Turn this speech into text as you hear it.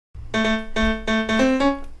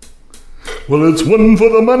Well, it's 1 for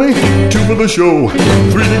the money, 2 for the show, 3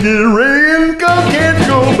 to get ready and go, can't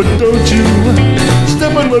go. But don't you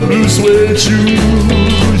step on my blue suede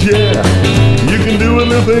shoes, yeah. You can do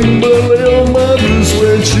anything but lay on my blue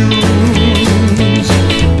suede shoes.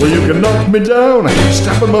 Well, you can knock me down,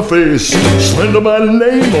 step in my face, slander my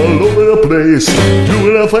name all over the place.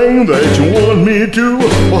 Do anything that you want me to.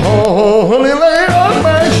 Oh, honey, lay on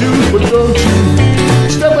my shoes. But don't you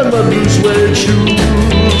step in my blue suede shoes,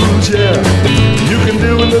 yeah. You can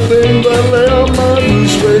do anything but lay on my blue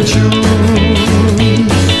suede shoes.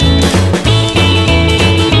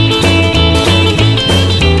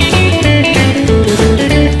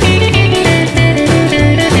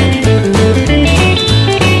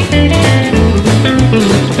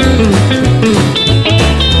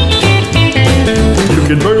 You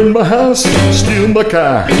can burn my house, steal my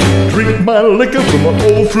car, drink my liquor from my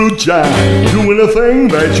old fruit jar. Do anything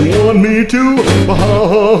that you want me to.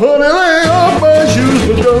 Oh, honey, lay off my shoes.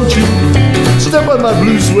 But don't you step on my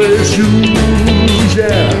blue suede shoes,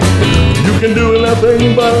 yeah. You can do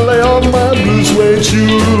anything but lay off my blue suede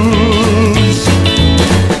shoes.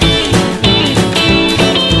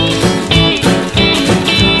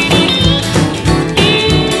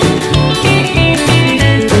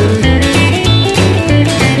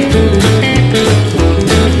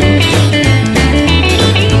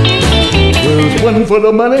 One for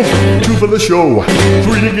the money, 2 for the show,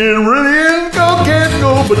 3 to get ready and go, can't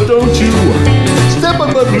go. But don't you step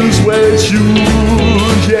on my blue suede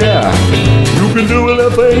shoes, yeah. You can do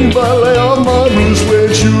anything but lay on my blue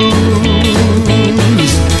suede shoes.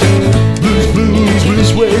 Blues, blues, blue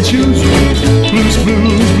suede shoes. Blues,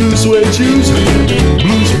 blues, blue suede shoes.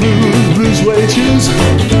 Blues, blues, blue suede shoes.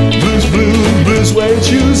 Blues, blues, blue suede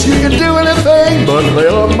shoes. You can do anything but lay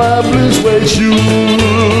on my blue suede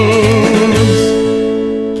shoes.